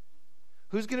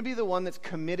 Who's going to be the one that's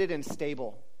committed and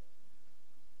stable?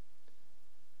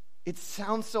 It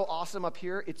sounds so awesome up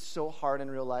here. It's so hard in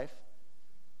real life.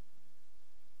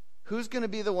 Who's going to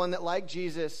be the one that, like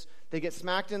Jesus, they get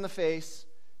smacked in the face,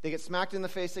 they get smacked in the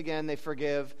face again, they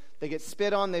forgive. They get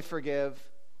spit on, they forgive.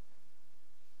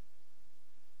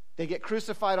 They get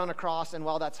crucified on a cross, and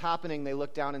while that's happening, they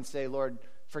look down and say, Lord,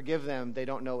 forgive them. They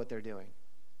don't know what they're doing.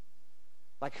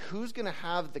 Like, who's going to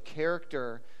have the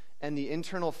character and the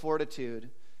internal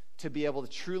fortitude to be able to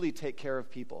truly take care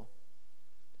of people?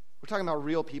 We're talking about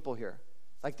real people here.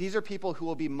 Like, these are people who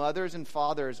will be mothers and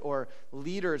fathers or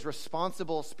leaders,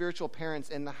 responsible spiritual parents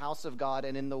in the house of God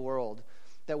and in the world.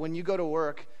 That when you go to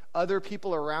work, other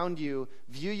people around you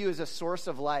view you as a source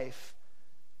of life,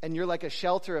 and you're like a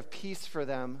shelter of peace for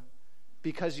them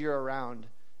because you're around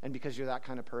and because you're that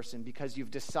kind of person, because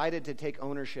you've decided to take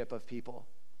ownership of people.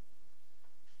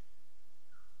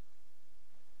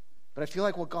 But I feel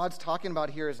like what God's talking about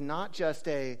here is not just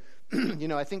I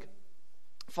think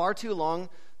far too long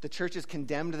the church has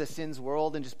condemned the sins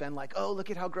world and just been like, oh, look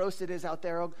at how gross it is out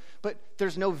there. But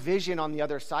there's no vision on the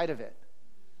other side of it.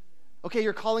 Okay,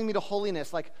 you're calling me to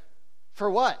holiness. Like, for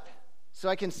what? So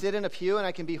I can sit in a pew and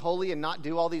I can be holy and not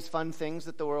do all these fun things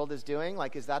that the world is doing?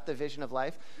 Like, is that the vision of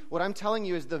life? What I'm telling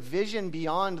you is the vision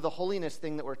beyond the holiness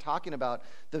thing that we're talking about,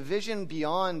 the vision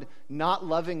beyond not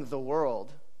loving the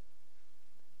world,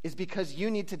 is because you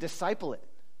need to disciple it.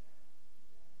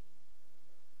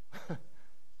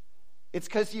 It's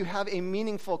because you have a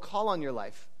meaningful call on your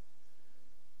life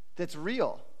that's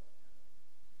real.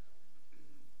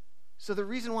 So the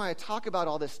reason why I talk about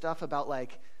all this stuff about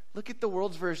like, look at the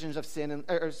world's versions of sin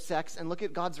or sex and look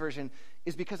at God's version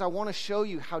is because I want to show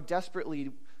you how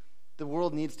desperately the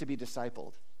world needs to be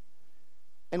discipled.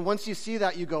 And once you see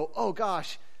that, you go, oh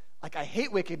gosh, like I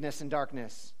hate wickedness and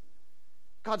darkness.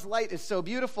 God's light is so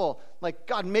beautiful. Like,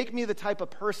 God, make me the type of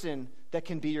person that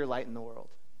can be your light in the world.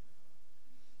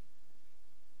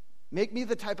 Make me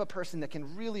the type of person that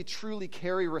can really, truly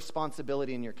carry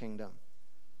responsibility in your kingdom.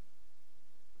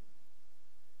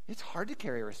 It's hard to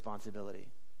carry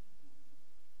responsibility.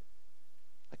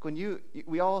 Like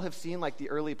we all have seen like the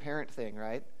early parent thing,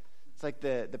 right? It's like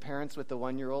the parents with the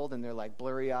 1-year-old and they're like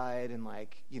blurry-eyed and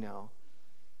like,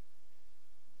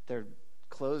 their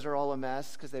clothes are all a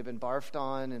mess because they've been barfed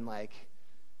on and like,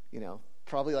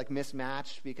 probably like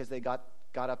mismatched because they got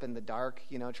got up in the dark,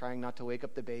 trying not to wake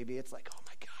up the baby. It's like, oh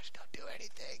my gosh, don't do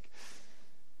anything.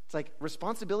 It's like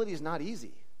responsibility is not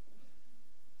easy.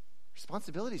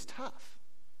 Responsibility is tough.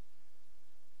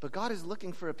 But God is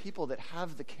looking for a people that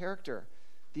have the character,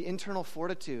 the internal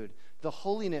fortitude, the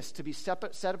holiness to be set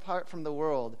apart from the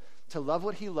world, to love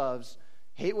what he loves,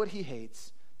 hate what he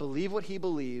hates, believe what he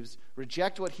believes,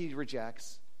 reject what he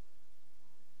rejects,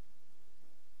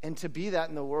 and to be that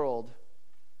in the world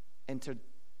and to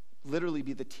literally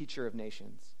be the teacher of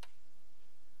nations.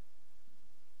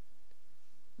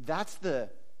 That's the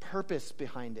purpose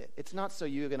behind it. It's not so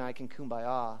you and I can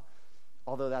kumbaya,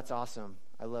 although that's awesome.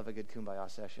 I love a good kumbaya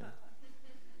session.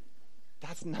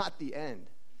 That's not the end.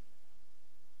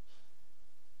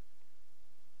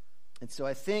 And so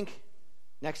I think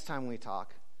next time we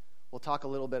talk, we'll talk a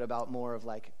little bit about more of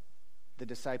like the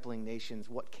discipling nations.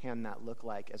 What can that look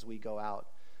like as we go out?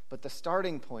 But the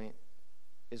starting point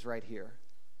is right here.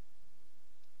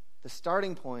 The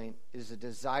starting point is a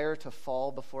desire to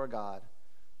fall before God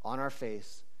on our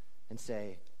face and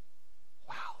say,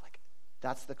 wow, like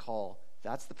that's the call.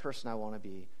 That's the person I want to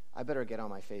be. I better get on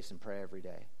my face and pray every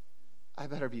day. I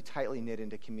better be tightly knit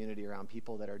into community around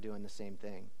people that are doing the same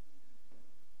thing.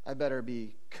 I better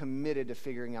be committed to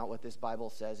figuring out what this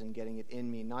Bible says and getting it in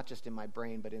me, not just in my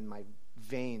brain, but in my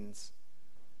veins,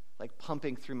 like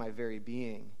pumping through my very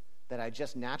being, that I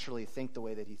just naturally think the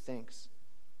way that he thinks.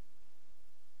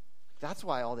 That's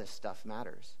why all this stuff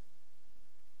matters.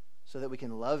 So that we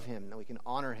can love him, that we can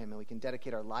honor him, and we can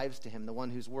dedicate our lives to him, the one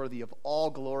who's worthy of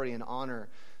all glory and honor,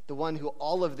 the one who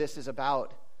all of this is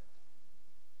about,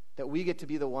 that we get to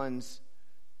be the ones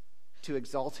to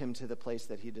exalt him to the place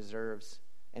that he deserves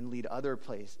and lead other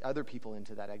people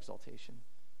into that exaltation.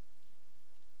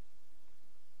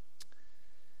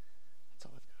 That's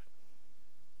all I've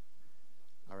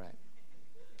got. All right.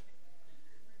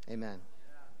 Amen.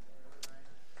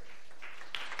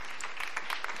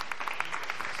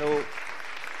 So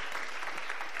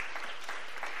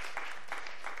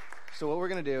what we're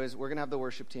going to do is we're going to have the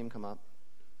worship team come up.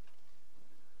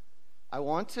 I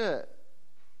want to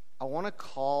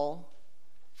call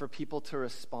for people to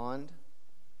respond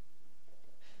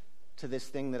to this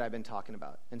thing that I've been talking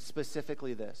about, and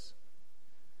specifically this.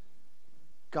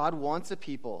 God wants a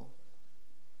people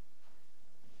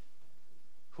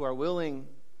who are willing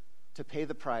to pay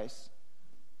the price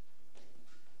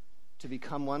to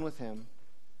become one with him,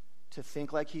 to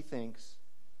think like he thinks,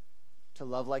 to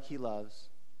love like he loves,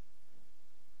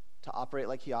 to operate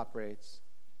like he operates,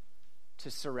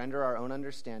 to surrender our own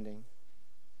understanding,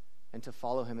 and to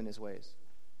follow him in his ways.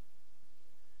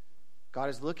 God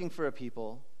is looking for a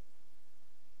people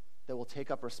that will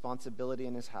take up responsibility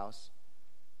in his house,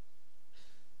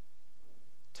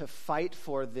 to fight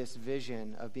for this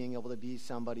vision of being able to be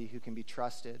somebody who can be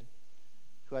trusted,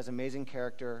 who has amazing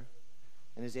character,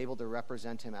 and is able to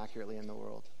represent him accurately in the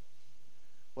world.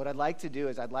 What I'd like to do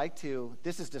is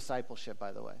this is discipleship,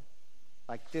 by the way.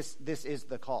 Like this is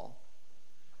the call.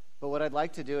 But what I'd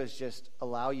like to do is just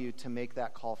allow you to make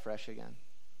that call fresh again.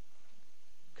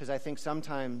 Because I think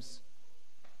sometimes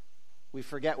we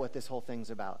forget what this whole thing's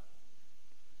about.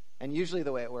 And usually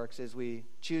the way it works is we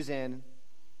choose in,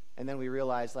 and then we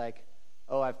realize like,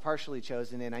 oh, I've partially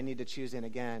chosen in, I need to choose in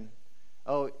again.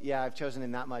 Oh, yeah, I've chosen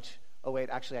in that much. Oh, wait,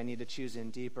 actually I need to choose in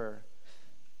deeper.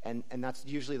 And that's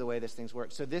usually the way this thing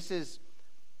works. So this is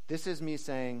me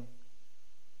saying,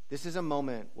 this is a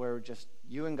moment where just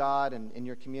you and God and in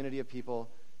your community of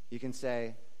people, you can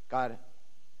say, God,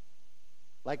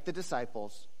 like the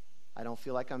disciples, I don't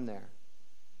feel like I'm there,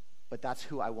 but that's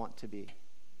who I want to be.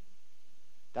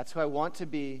 That's who I want to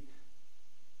be,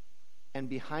 and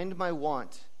behind my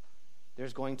want,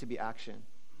 there's going to be action.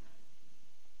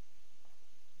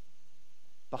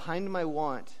 Behind my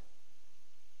want,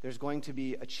 there's going to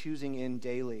be a choosing in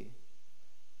daily.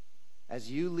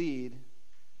 As you lead,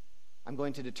 I'm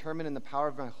going to determine in the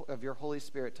power of your Holy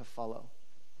Spirit to follow.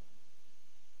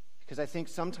 Because I think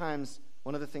sometimes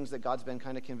one of the things that God's been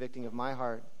kind of convicting of my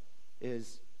heart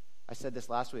is, I said this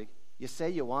last week, you say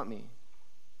you want me.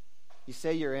 You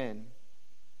say you're in.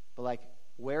 But like,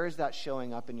 where is that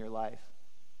showing up in your life?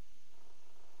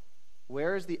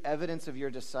 Where is the evidence of your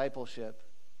discipleship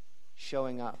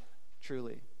showing up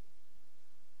truly?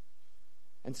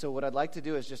 And so what I'd like to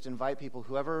do is just invite people,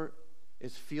 whoever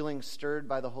is feeling stirred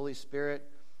by the Holy Spirit,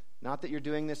 not that you're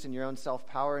doing this in your own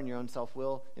self-power and your own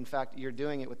self-will. In fact, you're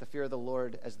doing it with the fear of the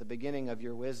Lord as the beginning of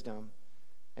your wisdom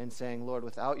and saying, Lord,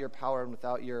 without your power and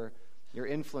without your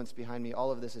influence behind me,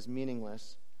 all of this is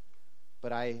meaningless.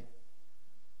 But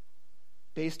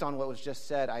based on what was just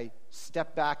said, I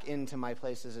step back into my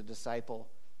place as a disciple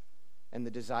and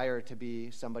the desire to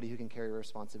be somebody who can carry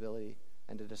responsibility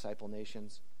and to disciple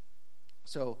nations.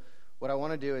 So what I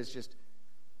want to do is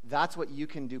that's what you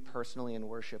can do personally in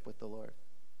worship with the Lord.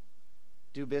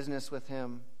 Do business with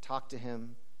him, talk to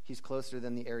him. He's closer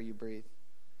than the air you breathe.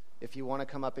 If you want to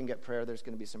come up and get prayer, there's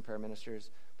going to be some prayer ministers.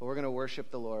 But we're going to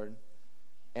worship the Lord.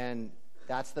 And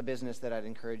that's the business that I'd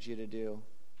encourage you to do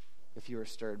if you were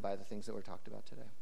stirred by the things that were talked about today.